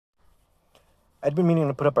I'd been meaning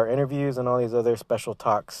to put up our interviews and all these other special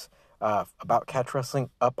talks about catch wrestling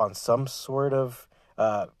up on some sort of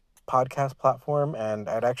uh, podcast platform, and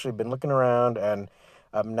I'd actually been looking around, and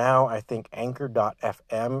now I think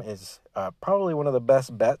Anchor.fm is probably one of the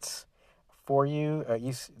best bets for you.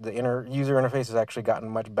 The user interface has actually gotten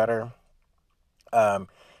much better. Um,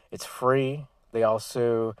 it's free. They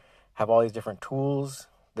also have all these different tools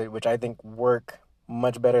which I think work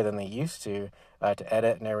much better than they used to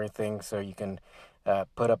edit and everything. So you can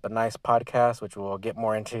put up a nice podcast, which we'll get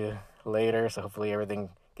more into later. So hopefully everything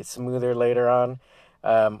gets smoother later on.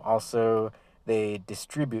 Also, they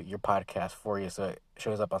distribute your podcast for you, so it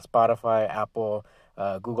shows up on Spotify, Apple,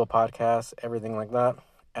 Google Podcasts, everything like that,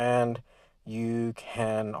 and you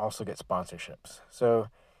can also get sponsorships. So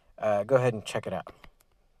go ahead and check it out.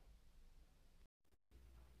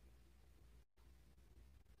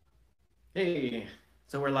 Hey,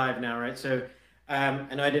 so we're live now, right? So,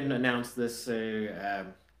 I know I didn't announce this, so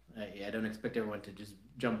I don't expect everyone to just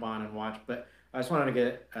jump on and watch, but I just wanted to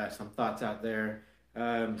get some thoughts out there.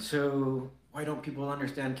 So, why don't people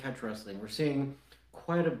understand catch wrestling? We're seeing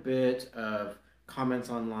quite a bit of comments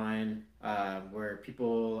online where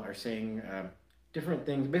people are saying different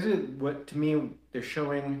things. Basically, what to me they're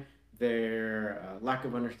showing their lack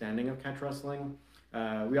of understanding of catch wrestling.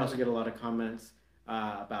 We also get a lot of comments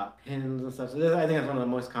about pins and stuff. So I think that's one of the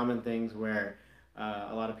most common things where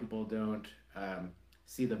a lot of people don't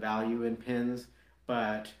see the value in pins,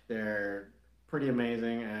 but they're pretty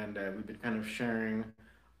amazing. And we've been kind of sharing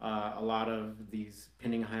a lot of these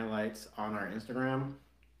pinning highlights on our Instagram.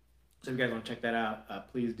 So if you guys want to check that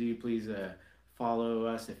out, please do. Please follow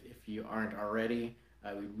us if you aren't already.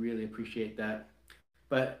 We really appreciate that.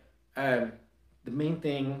 But um, the main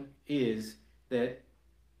thing is that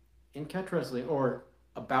in catch wrestling or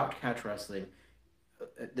about catch wrestling,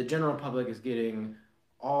 the general public is getting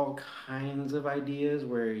all kinds of ideas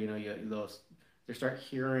where they're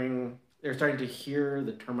starting to hear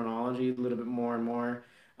the terminology a little bit more and more,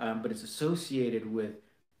 but it's associated with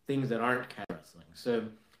things that aren't catch wrestling. So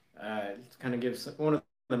it kind of gives one of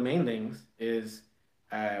the main things is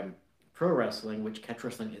um, pro wrestling, which catch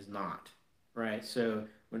wrestling is not, right? So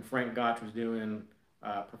when Frank Gotch was doing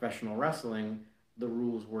professional wrestling, the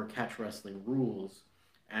rules were catch wrestling rules,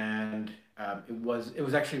 and it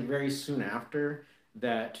was actually very soon after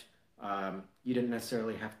that you didn't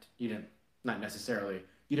necessarily have to you didn't not necessarily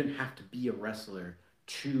you didn't have to be a wrestler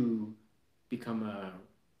to become a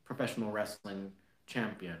professional wrestling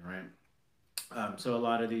champion, right? So a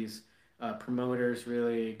lot of these promoters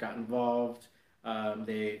really got involved.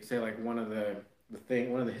 They say like one of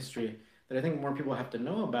the history that I think more people have to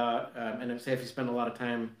know about, and say if you spend a lot of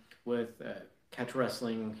time with catch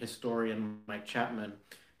wrestling historian Mike Chapman,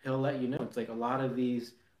 he'll let you know it's like a lot of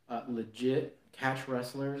these legit catch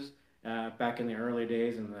wrestlers back in the early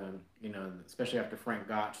days, and especially after Frank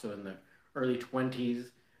Gotch, so in the early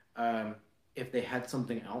 20s, um, if they had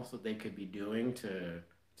something else that they could be doing to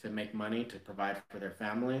make money to provide for their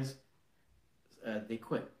families, they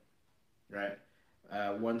quit. Right.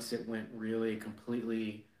 Once it went really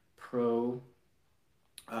completely pro,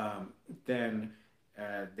 um, then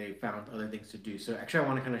they found other things to do. So actually, I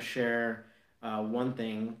want to kind of share one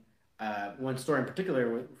thing. One story in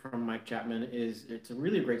particular from Mike Chapman is it's a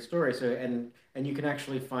really great story. So and you can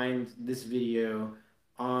actually find this video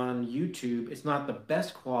on YouTube. It's not the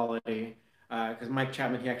best quality because Mike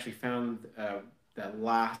Chapman he actually found that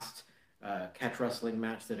last catch wrestling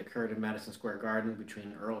match that occurred in Madison Square Garden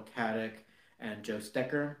between Earl Caddick and Joe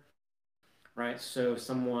Stecker, right? So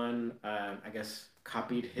someone, I guess,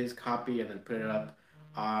 copied his copy and then put it up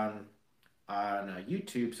on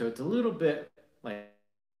YouTube. So it's a little bit like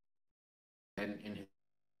in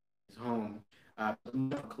his home,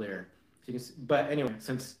 more clear. So but anyway,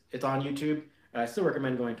 since it's on YouTube, I still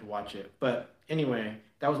recommend going to watch it. But anyway,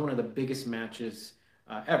 that was one of the biggest matches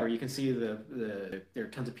ever. You can see there are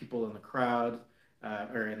tons of people in the crowd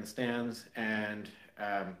or in the stands, and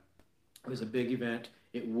it was a big event.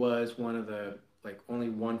 It was one of the like only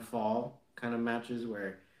one fall kind of matches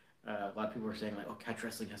where a lot of people were saying like, oh, catch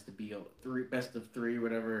wrestling has to be a best of three,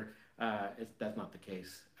 whatever. That's not the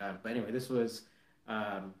case. But anyway, this was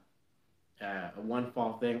um, a one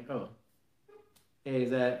fall thing. Oh, hey,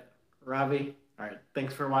 is that Ravi? All right,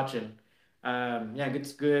 thanks for watching. Yeah,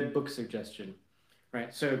 good book suggestion.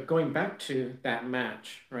 Right. So going back to that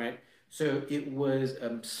match, right? So it was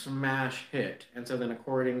a smash hit, and so then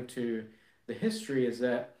according to the history, is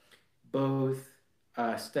that both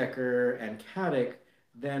Stecker and Caddick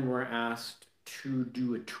then were asked to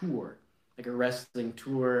do a tour, like a wrestling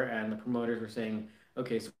tour, and the promoters were saying,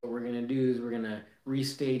 okay, so what we're gonna do is we're gonna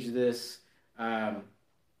restage this um,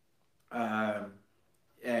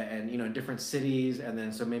 different cities, and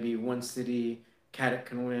then so maybe one city Caddick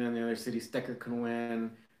can win, the other city Stecker can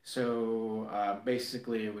win. So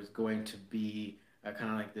basically, it was going to be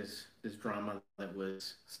kind of like this drama that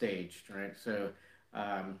was staged, right? So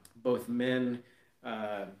both men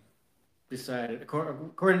uh, decided,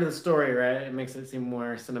 according to the story, right? It makes it seem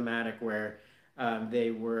more cinematic, where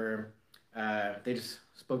they just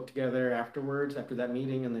spoke together afterwards, after that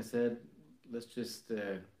meeting, and they said, let's just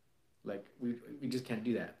like we just can't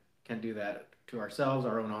do that. Can't do that to ourselves,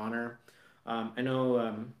 our own honor. I know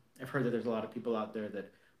I've heard that there's a lot of people out there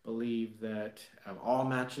that believe that all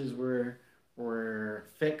matches were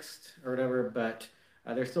fixed or whatever, but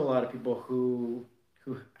there's still a lot of people who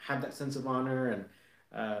have that sense of honor,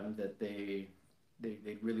 and that they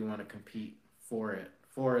really want to compete for it,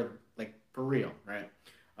 for like for real, right?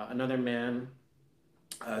 Another man,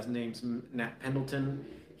 his name's Nat Pendleton.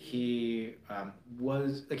 He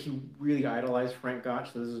was like he really idolized Frank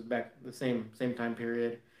Gotch. So this is back the same time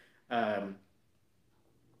period, um,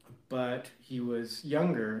 but he was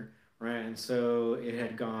younger, right? And so it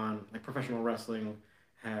had gone like professional wrestling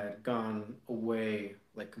had gone away,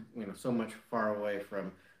 like so much far away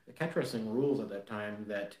from the catch wrestling rules at that time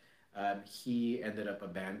that he ended up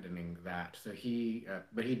abandoning that. So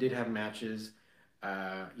but he did have matches,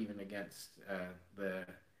 even against the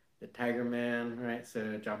Tiger Man, right?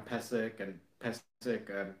 So John Pesek, and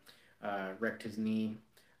Pesek wrecked his knee,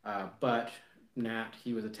 but Nat,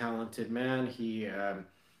 he was a talented man. He uh,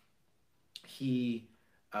 he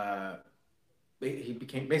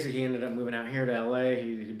became basically he ended up moving out here to LA.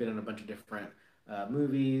 He'd been in a bunch of different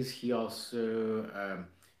movies. He also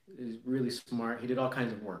is really smart. He did all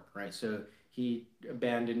kinds of work, right? So he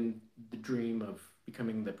abandoned the dream of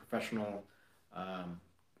becoming the professional, um,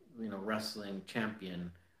 wrestling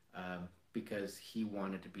champion, because he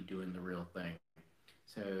wanted to be doing the real thing.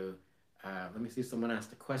 So let me see if someone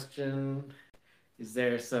asked a question. Is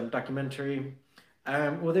there some documentary?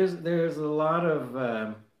 Well, there's a lot of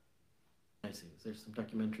I see. There's some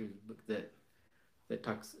documentary book that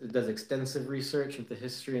talks it does extensive research into the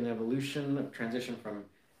history and evolution of transition from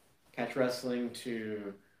catch wrestling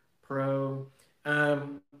to pro.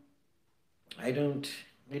 Um, I don't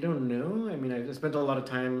I don't know. I mean, I spent a lot of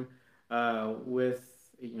time with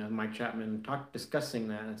Mike Chapman discussing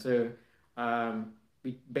that, and so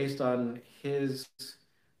based on his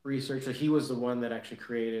research, so he was the one that actually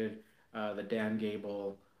created the Dan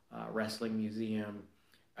Gable Wrestling Museum,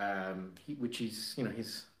 which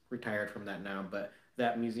he's retired from that now, but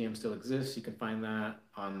that museum still exists. You can find that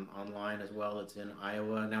online as well. It's in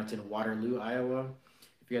Iowa now. It's in Waterloo, Iowa.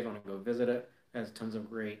 If you guys want to go visit it, it has tons of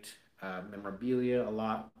great memorabilia. A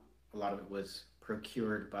lot of it was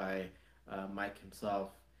procured by Mike himself.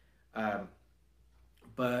 Um,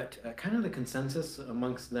 but kind of the consensus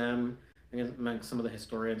amongst them, I guess amongst some of the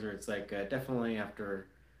historians, are it's like definitely after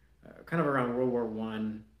kind of around World War I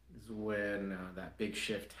is when that big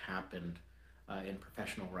shift happened in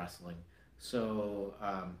professional wrestling. So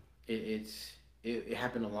it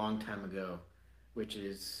happened a long time ago, which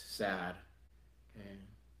is sad. Okay.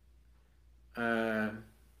 Uh,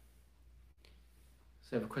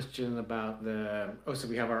 so I have a question about so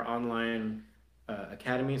we have our online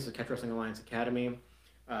academy, so Catch Wrestling Alliance Academy.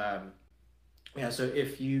 Um, yeah, so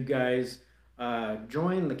if you guys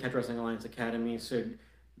join the Catch Wrestling Alliance Academy, so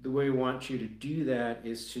the way we want you to do that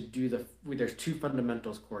is to do there's two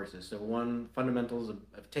fundamentals courses. So one, fundamentals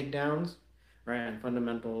of takedowns, right, and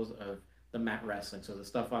fundamentals of the mat wrestling. So the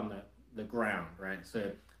stuff on the ground, right? So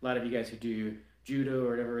a lot of you guys who do judo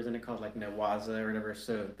or whatever, isn't it called, like newaza or whatever?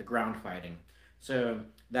 So the ground fighting. So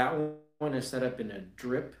that one is set up in a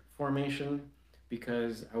drip formation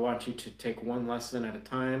because I want you to take one lesson at a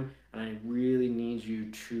time, and I really need you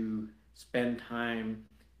to spend time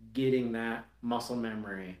getting that muscle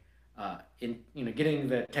memory, getting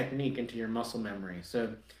the technique into your muscle memory.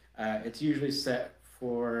 So it's usually set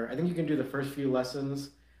for, I think you can do the first few lessons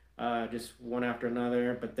just one after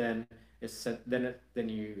another, but then it's set then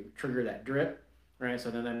you trigger that drip, right? So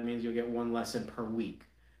then that means you'll get one lesson per week.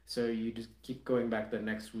 So you just keep going back the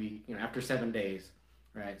next week, after 7 days,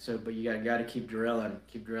 right? So but you got to keep drilling,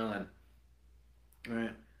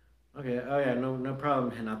 right? Okay. Oh yeah, no problem,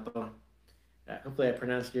 Renato. Hopefully I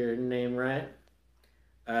pronounced your name right.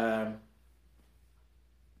 Um,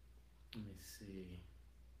 Let me see.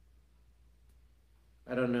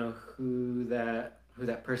 I don't know who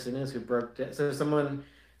that person is who broke down. So someone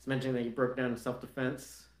is mentioning that you broke down self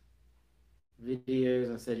defense videos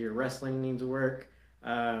and said your wrestling needs work.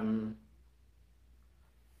 Um,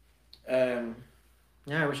 um,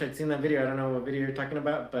 yeah, I wish I'd seen that video. I don't know what video you're talking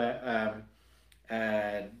about, but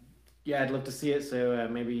uh, Yeah, I'd love to see it. So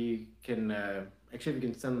maybe you can actually if you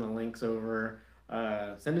can send the links over,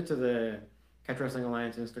 send it to the Catch Wrestling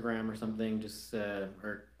Alliance Instagram or something. Just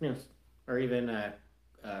or or even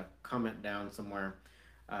comment down somewhere.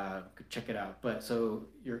 Could check it out. But so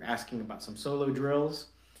you're asking about some solo drills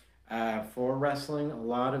for wrestling. A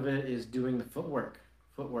lot of it is doing the footwork.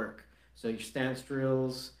 So your stance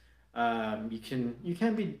drills. You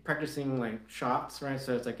can be practicing like shots, right?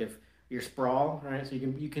 So it's like if your sprawl, right? So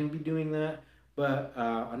you can be doing that. But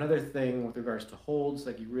another thing with regards to holds,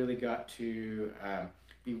 like you really got to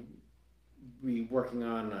be be working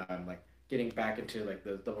on like getting back into like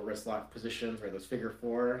the double wrist lock positions or those figure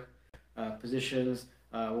four positions,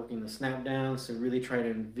 working the snap down. So really try to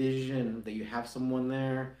envision that you have someone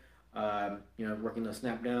there. Working the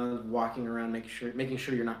snap downs, walking around, making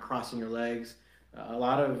sure you're not crossing your legs. A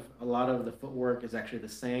lot of the footwork is actually the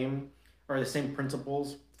same, or the same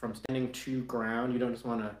principles from standing to ground. You don't just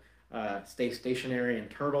want to stay stationary and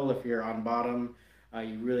turtle if you're on bottom.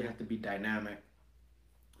 You really have to be dynamic.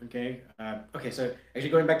 Okay. Okay. So actually,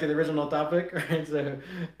 going back to the original topic, right? So,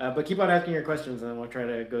 but keep on asking your questions, and we'll try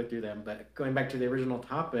to go through them. But going back to the original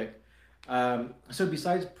topic, so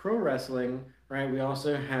besides pro wrestling, right? We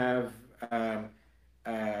also have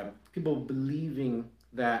people believing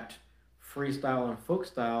that freestyle and folk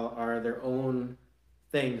style are their own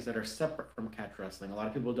things that are separate from catch wrestling. A lot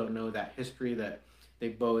of people don't know that history that they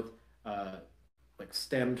both uh, like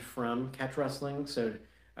stemmed from catch wrestling. So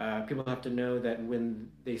people have to know that when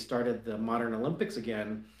they started the modern Olympics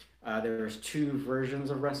again, there's two versions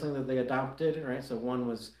of wrestling that they adopted, right? So one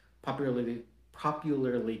was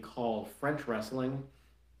popularly called French wrestling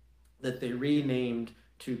that they renamed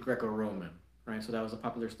to Greco-Roman, right? So that was a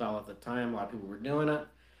popular style at the time. A lot of people were doing it,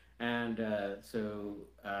 and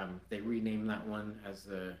they renamed that one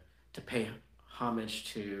to pay homage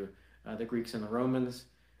to the Greeks and the Romans.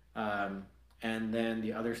 Um, and then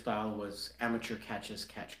the other style was amateur catch as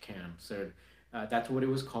catch can. So that's what it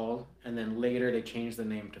was called. And then later they changed the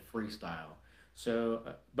name to freestyle. So,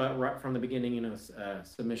 but right from the beginning,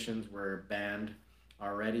 submissions were banned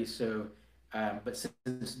already. So, but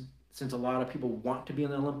since a lot of people want to be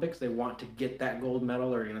in the Olympics, they want to get that gold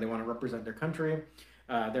medal, or they want to represent their country.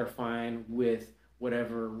 They're fine with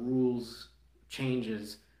whatever rules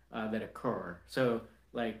changes that occur. So,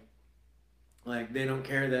 like they don't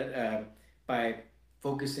care that by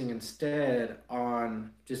focusing instead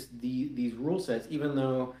on just these rule sets, even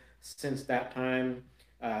though since that time,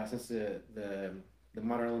 since the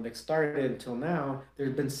modern Olympics started until now,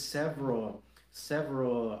 there's been several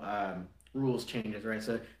rules changes, right?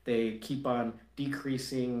 So they keep on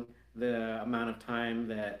decreasing the amount of time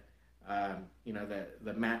that that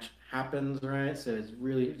the match happens, right? So it's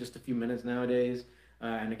really just a few minutes nowadays.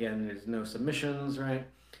 And again, there's no submissions, right?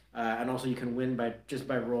 And also you can win by just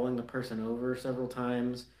by rolling the person over several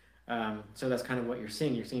times. So that's kind of what you're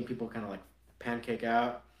seeing. You're seeing people kind of like pancake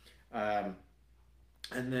out, um,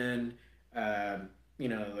 and then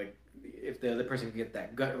like if the other person can get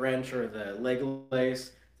that gut wrench or the leg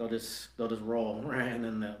lace, they'll just roll, right. And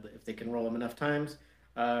then if they can roll them enough times,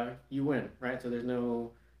 you win, right. So there's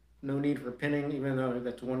no need for pinning, even though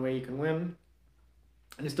that's one way you can win,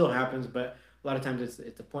 and it still happens, but a lot of times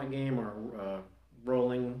it's a point game or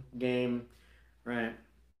rolling game, right?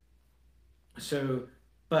 So,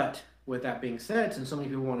 but with that being said, since so many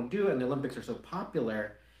people want to do it and the Olympics are so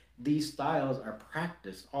popular, these styles are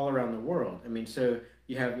practiced all around the world. I mean, so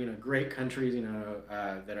you have great countries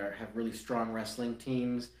that have really strong wrestling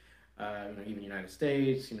teams. Even United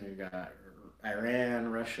States. You got Iran,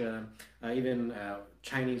 Russia, even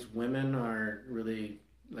Chinese women are really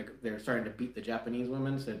like they're starting to beat the Japanese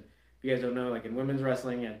women. So if you guys don't know, like in women's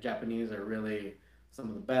wrestling, Japanese are really some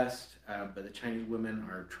of the best, but the Chinese women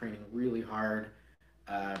are training really hard.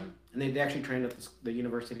 And they actually trained at the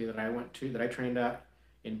university that I went to, that I trained at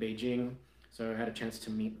in Beijing. So I had a chance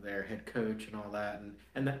to meet their head coach and all that.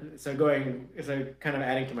 So kind of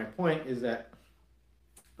adding to my point is that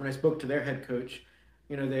when I spoke to their head coach,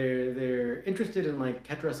 they're interested in like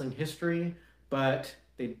catch wrestling history, but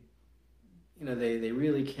they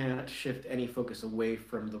really can't shift any focus away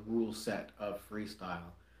from the rule set of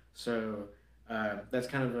freestyle. So that's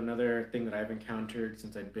kind of another thing that I've encountered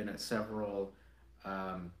since I've been at several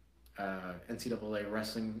um, NCAA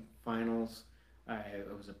wrestling finals. I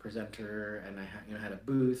was a presenter and I had a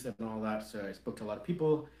booth and all that. So I spoke to a lot of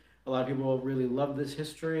people. A lot of people really love this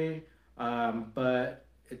history, but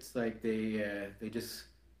it's like they just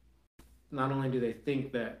not only do they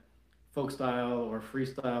think that folk style or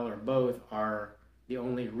freestyle or both are the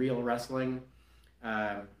only real wrestling,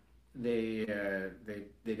 um, they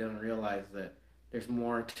don't realize that there's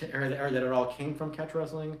more to, or that it all came from catch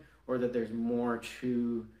wrestling, or that there's more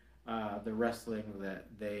to the wrestling that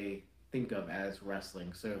they think of as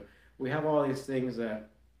wrestling. So we have all these things that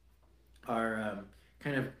are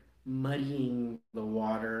kind of muddying the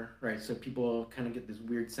water, right? So people kind of get this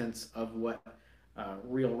weird sense of what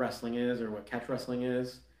real wrestling is or what catch wrestling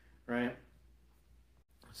is, right?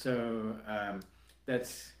 So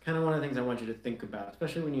that's kind of one of the things I want you to think about,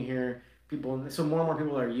 especially when you hear people. So more and more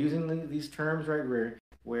people are using these terms, right?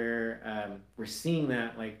 We're seeing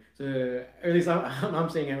that, like, so, or at least I'm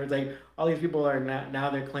seeing it. Where it's like all these people are now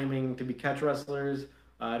they're claiming to be catch wrestlers.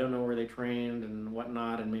 I don't know where they trained and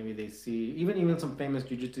whatnot, and maybe they see even some famous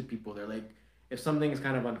jujitsu people. They're like, if something is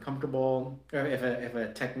kind of uncomfortable, or if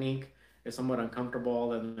a technique is somewhat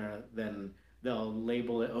uncomfortable, then they'll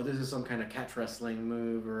label it. Oh, this is some kind of catch wrestling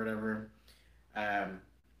move or whatever. Um,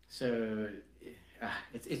 so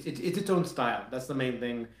it's its own style. That's the main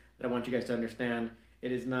thing that I want you guys to understand.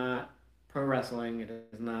 It is not pro wrestling. It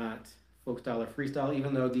is not folk style or freestyle.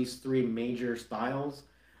 Even though these three major styles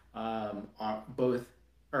are both,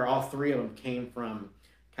 or all three of them came from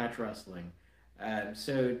catch wrestling.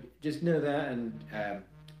 So just know that, and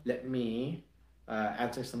let me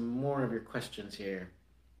answer some more of your questions here.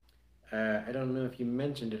 I don't know if you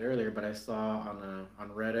mentioned it earlier, but I saw on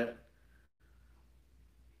Reddit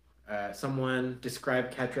someone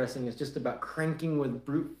described catch wrestling as just about cranking with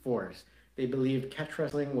brute force. They believed catch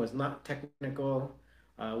wrestling was not technical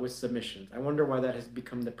with submissions. I wonder why that has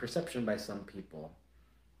become the perception by some people.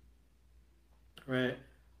 Right.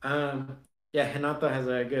 Um, yeah, Hinata has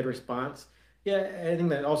a good response. Yeah, I think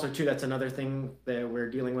that also too. That's another thing that we're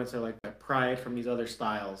dealing with. So like pride from these other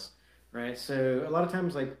styles, right? So a lot of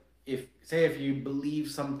times, like if you believe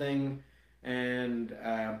something, and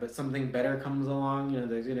but something better comes along,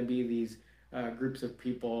 there's going to be these groups of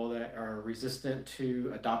people that are resistant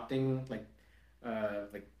to adopting like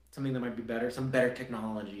something that might be better, some better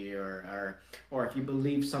technology, or if you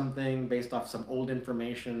believe something based off some old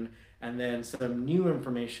information and then some new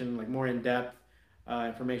information, like more in depth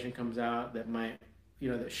information comes out that might,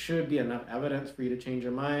 that should be enough evidence for you to change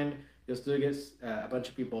your mind. You'll still get a bunch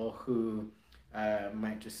of people who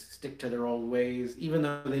might just stick to their old ways, even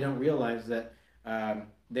though they don't realize that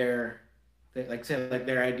their, like say, like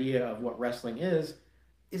their idea of what wrestling is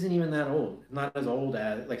isn't even that old. Not as old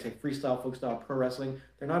as, like, say, freestyle, folk style, pro wrestling.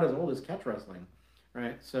 They're not as old as catch wrestling,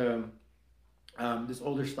 right? So this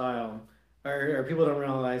older style, or people don't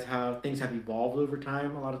realize how things have evolved over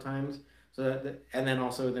time a lot of times. So and then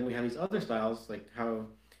also then we have these other styles like how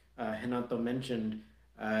Hinato mentioned,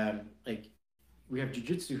 like we have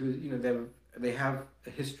jujitsu who they have a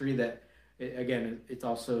history that again it's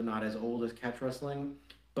also not as old as catch wrestling,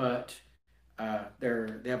 but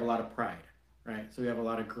they have a lot of pride, right? So we have a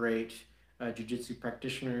lot of great jujitsu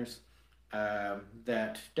practitioners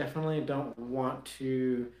that definitely don't want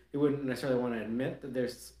to. They wouldn't necessarily want to admit that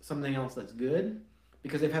there's something else that's good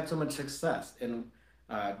because they've had so much success in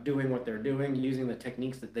doing what they're doing, using the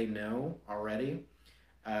techniques that they know already.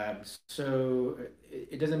 Um, so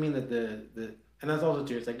it doesn't mean that the and that's also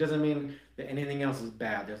true. It's like doesn't mean that anything else is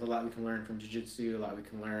bad. There's a lot we can learn from jiu-jitsu, a lot we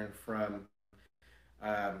can learn from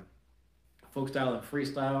um, folk style and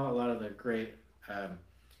freestyle. A lot of the great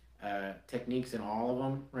techniques in all of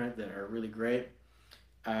them, right? That are really great.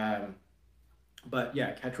 Um, but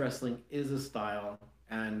yeah, catch wrestling is a style,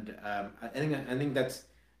 and I think that's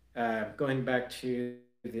going back to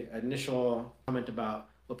the initial comment about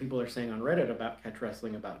what people are saying on Reddit about catch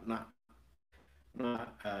wrestling, about not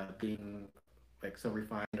being like so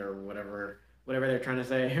refined or whatever they're trying to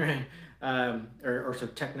say, right? Or so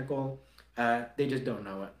technical. They just don't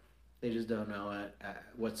know it. They just don't know it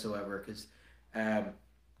whatsoever because um,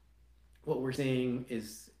 what we're seeing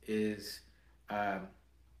is um,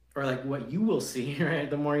 or like what you will see, right?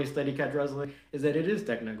 The more you study catch wrestling, is that it is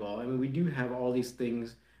technical. I mean, we do have all these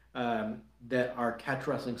things that are catch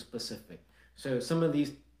wrestling specific. So some of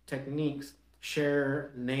these techniques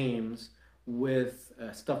share names with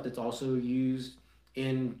stuff that's also used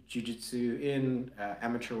in jiu-jitsu, in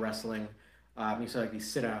amateur wrestling. You saw like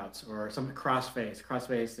these sit-outs or some crossface.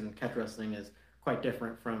 Crossface in catch wrestling is quite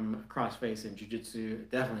different from crossface in jiu-jitsu.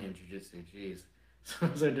 Definitely in jiu-jitsu, jeez.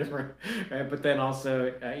 So different, right? But then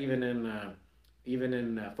also even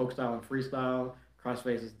in folk style and freestyle,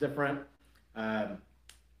 crossface is different. Um,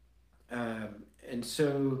 and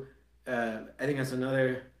so I think that's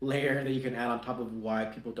another layer that you can add on top of why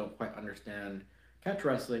people don't quite understand catch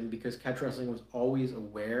wrestling because catch wrestling was always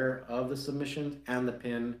aware of the submissions and the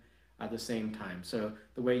pin at the same time. So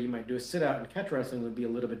the way you might do a sit out in catch wrestling would be a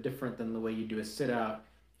little bit different than the way you do a sit out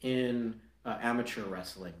in amateur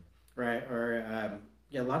wrestling, right? Or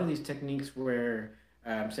yeah, a lot of these techniques where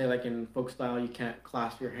Say like in folk style, you can't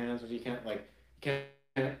clasp your hands, or you can't like you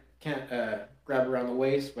can't grab around the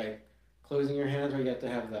waist by closing your hands, or you have to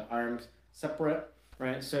have the arms separate,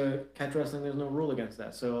 right? So catch wrestling, there's no rule against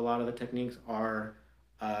that. So a lot of the techniques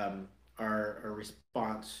um, are a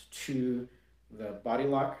response to the body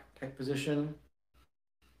lock type position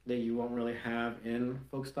that you won't really have in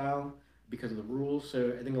folk style because of the rules.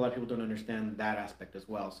 So I think a lot of people don't understand that aspect as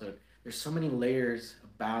well. So there's so many layers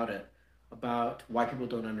about it, about why people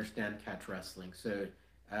don't understand catch wrestling. So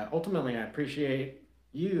ultimately, I appreciate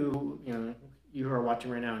you who are watching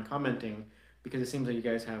right now and commenting, because it seems like you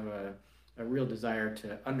guys have a real desire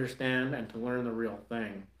to understand and to learn the real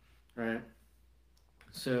thing, right?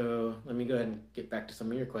 So let me go ahead and get back to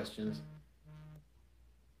some of your questions.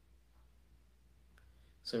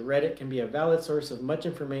 So Reddit can be a valid source of much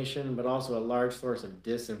information, but also a large source of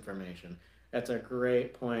disinformation. That's a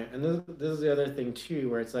great point. And this is the other thing too,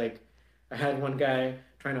 where it's like I had one guy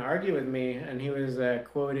trying to argue with me, and he was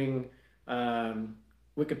quoting um,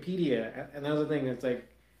 Wikipedia, and that was the thing. It's like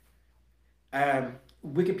um,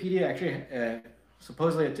 Wikipedia actually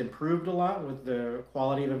supposedly it's improved a lot with the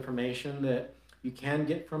quality of information that you can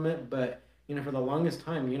get from it, but for the longest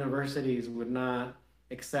time, universities would not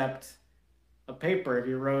accept a paper if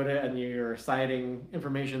you wrote it and you're citing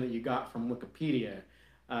information that you got from Wikipedia.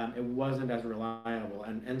 It wasn't as reliable,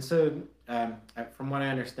 and so from what I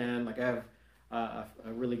understand, like I have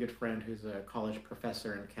a really good friend who's a college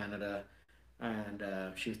professor in Canada, and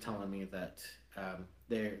she was telling me that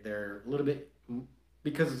they're a little bit,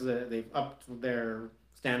 because they've upped their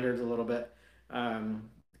standards a little bit. Um,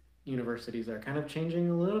 Universities are kind of changing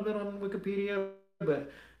a little bit on Wikipedia,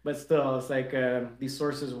 but still, it's like these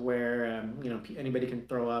sources where anybody can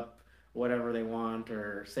throw up whatever they want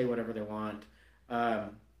or say whatever they want.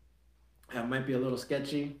 Um, might be a little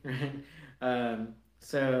sketchy, right?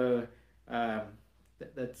 So um,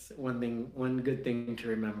 that's one good thing to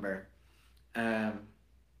remember. Um,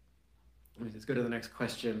 let's go to the next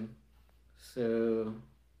question. So,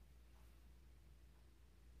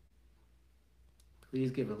 please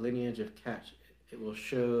give a lineage of catch. It will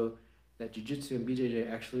show that Jiu-Jitsu and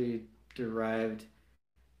BJJ actually derived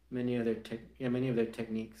many of their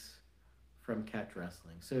techniques from catch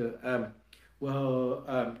wrestling. So,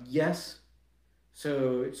 yes.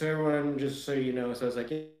 So everyone, just so you know, so it's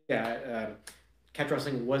like, yeah, catch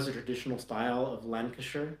wrestling was a traditional style of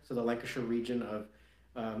Lancashire, so the Lancashire region of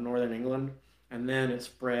northern England, and then it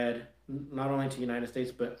spread not only to the United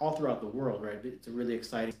States but all throughout the world. Right, it's a really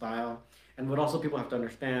exciting style. And what also people have to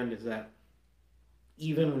understand is that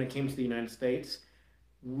even when it came to the United States,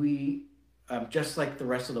 we just like the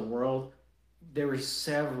rest of the world, there were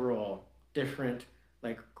several different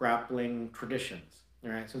like grappling traditions.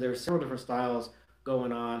 All right, so there were several different styles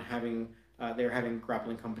going on. They were having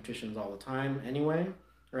grappling competitions all the time anyway,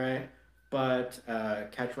 right? But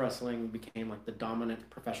catch wrestling became like the dominant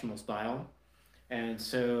professional style, and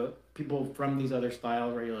so people from these other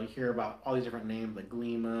styles, where you'll hear about all these different names like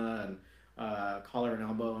Glima and collar and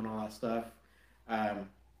elbow and all that stuff. Um,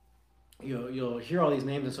 you'll hear all these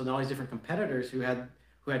names, and so all these different competitors who had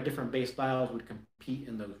different base styles would compete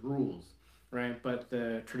in those rules, right? But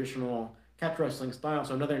the traditional catch wrestling style,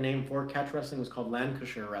 so another name for catch wrestling was called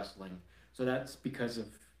Lancashire wrestling. So that's because of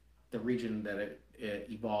the region that it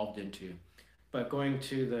evolved into. But going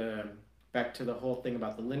to the back to the whole thing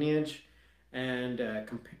about the lineage, and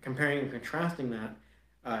comparing and contrasting that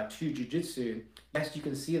to jujitsu, yes, you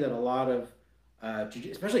can see that a lot of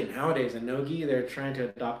especially nowadays in nogi, they're trying to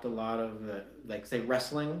adopt a lot of the, like, say,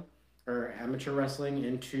 wrestling or amateur wrestling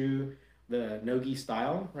into the nogi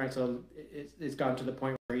style, right? So it's gotten to the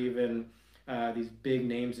point where even these big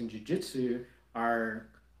names in jiu-jitsu are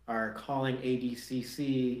are calling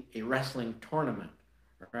ADCC a wrestling tournament,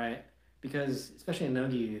 right? Because especially in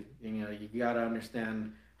nogi, you got to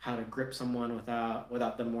understand how to grip someone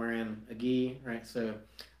without them wearing a gi, right? So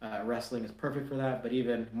wrestling is perfect for that, but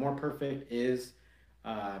even more perfect is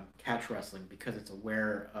catch wrestling, because it's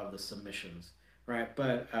aware of the submissions, right?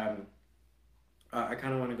 But I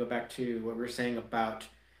kind of want to go back to what we were saying about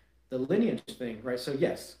the lineage thing, right? So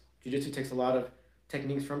yes, jujitsu takes a lot of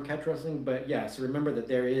techniques from catch wrestling, but yeah, so remember that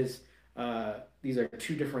there is these are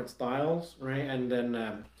two different styles, right? And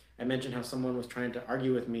then I mentioned how someone was trying to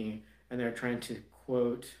argue with me, and they're trying to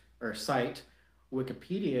quote or cite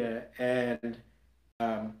Wikipedia, and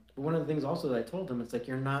but one of the things also that I told them, it's like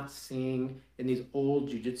you're not seeing in these old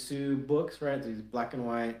jujitsu books, right? These black and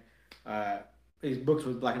white, uh, these books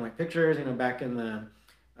with black and white pictures, back in the,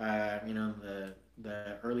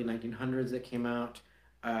 the early 1900s that came out.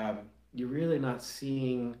 Um, you're really not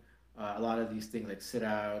seeing a lot of these things like sit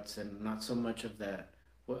outs, and not so much of that,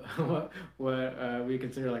 what we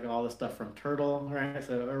consider like all the stuff from Turtle, right?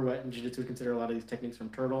 So, or what in jiu-jitsu we consider a lot of these techniques from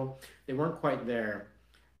Turtle. They weren't quite there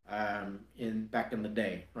in back in the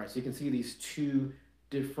day, right? So you can see these two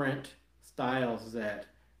different styles that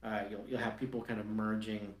you'll have people kind of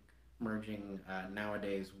merging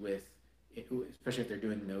nowadays with, especially if they're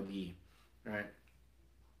doing no gi, right?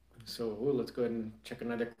 So let's go ahead and check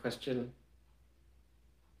another question.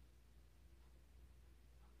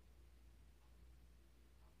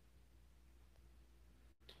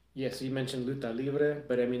 Yeah, so you mentioned luta libre,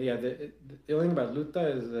 but I mean, yeah, the only thing about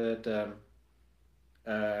luta is that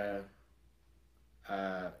uh,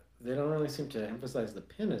 uh, they don't really seem to emphasize the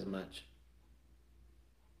pin as much.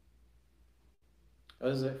 Oh,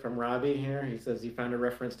 is it from Robbie here? He says he found a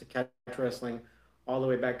reference to catch wrestling all the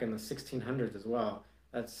way back in the 1600s as well.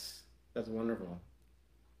 That's wonderful.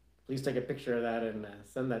 Please take a picture of that and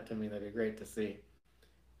send that to me. That'd be great to see.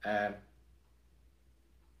 Let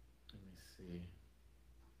me see.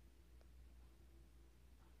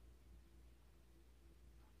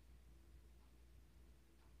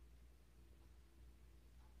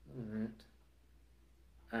 All right.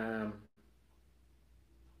 Um,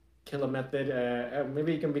 Kill a method.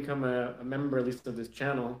 Maybe you can become a member at least of this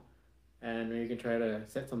channel, and maybe you can try to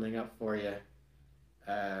set something up for you.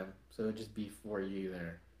 So it'll just be for you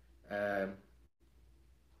there.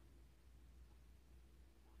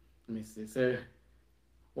 Let me see. So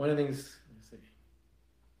one of the things. Let me see.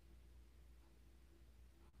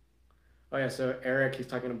 Oh yeah. So Eric, he's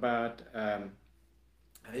talking about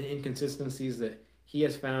inconsistencies that he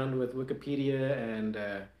has found with Wikipedia, and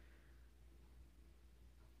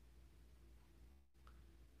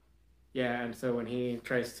yeah, and so when he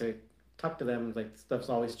tries to talk to them, like stuff's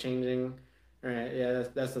always changing. Right? Yeah,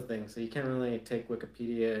 that's the thing. So you can't really take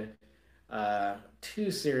Wikipedia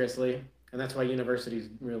too seriously, and that's why universities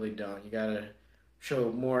really don't. You gotta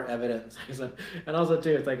show more evidence, and also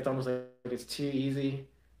too, it's like it's almost like it's too easy.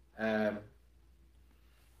 Um,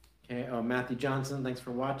 okay. Oh, Matthew Johnson, thanks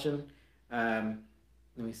for watching.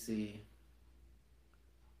 Let me see.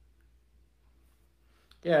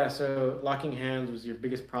 Yeah, so locking hands was your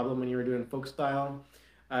biggest problem when you were doing folk style.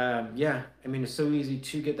 Yeah, I mean it's so easy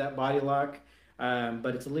to get that body lock,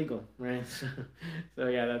 but it's illegal, right? So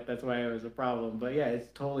yeah, that's why it was a problem. But yeah, it's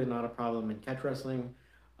totally not a problem in catch wrestling,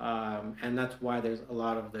 and that's why there's a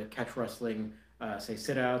lot of the catch wrestling, say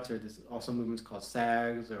sit outs, or there's also movements called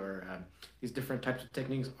sags, or these different types of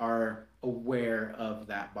techniques are aware of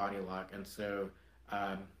that body lock, and so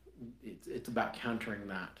um, it's about countering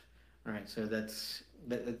that. All right, so that's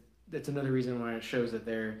another reason why it shows that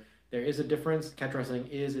there is a difference. Catch wrestling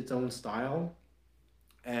is its own style,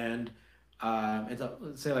 and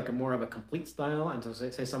let's say like a more of a complete style. And so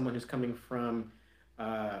say someone who's coming from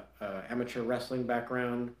amateur wrestling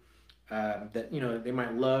background, that they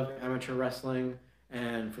might love amateur wrestling,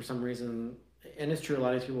 and for some reason, and it's true, a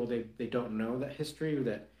lot of people they don't know that history,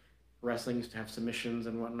 that wrestling used to have submissions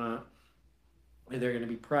and whatnot. They're going to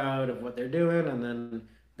be proud of what they're doing, and then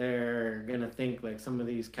they're going to think like some of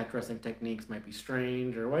these catch wrestling techniques might be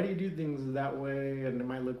strange, or why do you do things that way, and it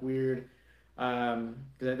might look weird.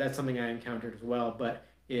 That's something I encountered as well, but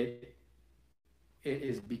it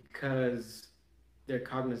is because they're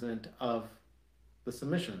cognizant of the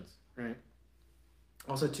submissions, right?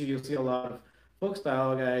 Also too, you'll see a lot of folk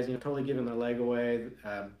style guys, totally giving their leg away.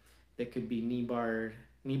 They could be knee bar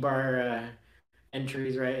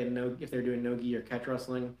entries, right? And no, if they're doing no gi or catch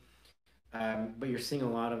wrestling. But you're seeing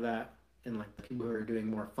a lot of that in like the people who are doing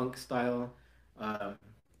more funk style, um,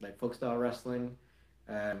 like folk style wrestling.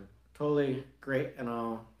 Totally great and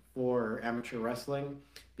all for amateur wrestling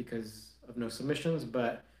because of no submissions.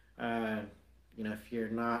 But uh, if you're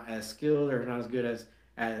not as skilled or not as good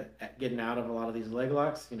at getting out of a lot of these leg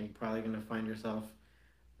locks, you're probably going to find yourself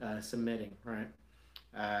submitting, right?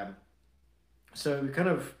 Um, so we kind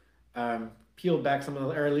of peeled back some of the,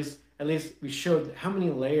 or at least we showed how many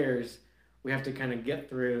layers we have to kind of get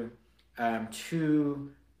through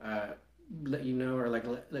to uh, let you know, or like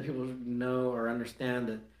let people know or understand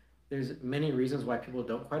that there's many reasons why people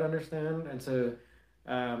don't quite understand, and so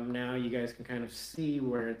now you guys can kind of see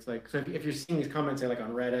where it's like. So if you're seeing these comments, say like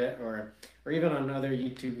on Reddit or even on other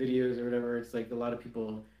YouTube videos or whatever, it's like a lot of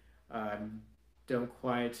people um, don't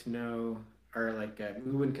quite know, or like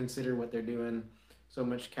we wouldn't consider what they're doing so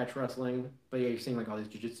much catch wrestling. But yeah, you're seeing like all these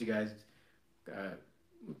jiu-jitsu guys uh,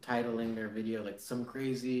 titling their video like some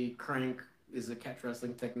crazy crank is a catch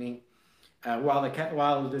wrestling technique.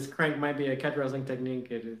 While this crank might be a catch wrestling technique,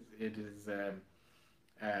 it is uh,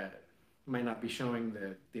 might not be showing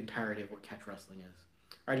the entirety of what catch wrestling is.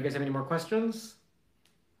 All right, do you guys have any more questions?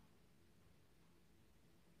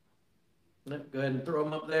 Go ahead and throw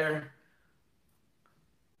them up there.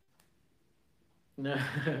 No.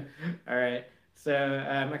 All right. So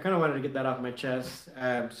I kind of wanted to get that off my chest.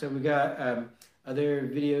 So we got other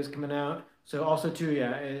videos coming out. So also too,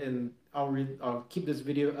 yeah, and I'll keep this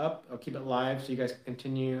video up. I'll keep it live so you guys can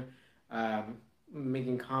continue um,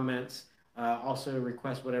 making comments. Also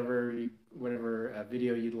request whatever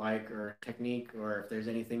video you'd like or technique, or if there's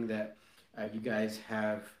anything that you guys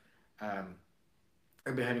have um,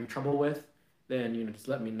 are having trouble with, then just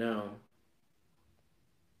let me know.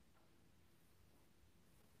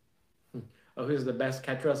 Oh, who's the best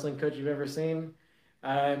catch wrestling coach you've ever seen?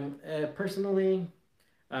 Personally,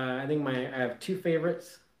 I think I have two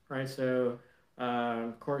favorites, right? So,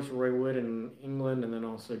 of course, Roy Wood in England, and then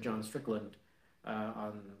also John Strickland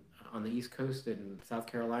on the East Coast in South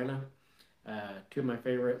Carolina. Two of my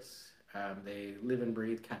favorites. They live and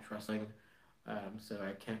breathe catch wrestling, so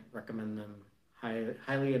I can't recommend them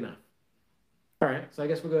highly enough. All right, so I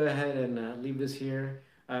guess we'll go ahead and leave this here.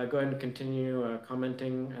 Go ahead and continue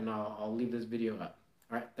commenting, and I'll leave this video up.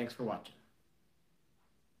 All right, thanks for watching.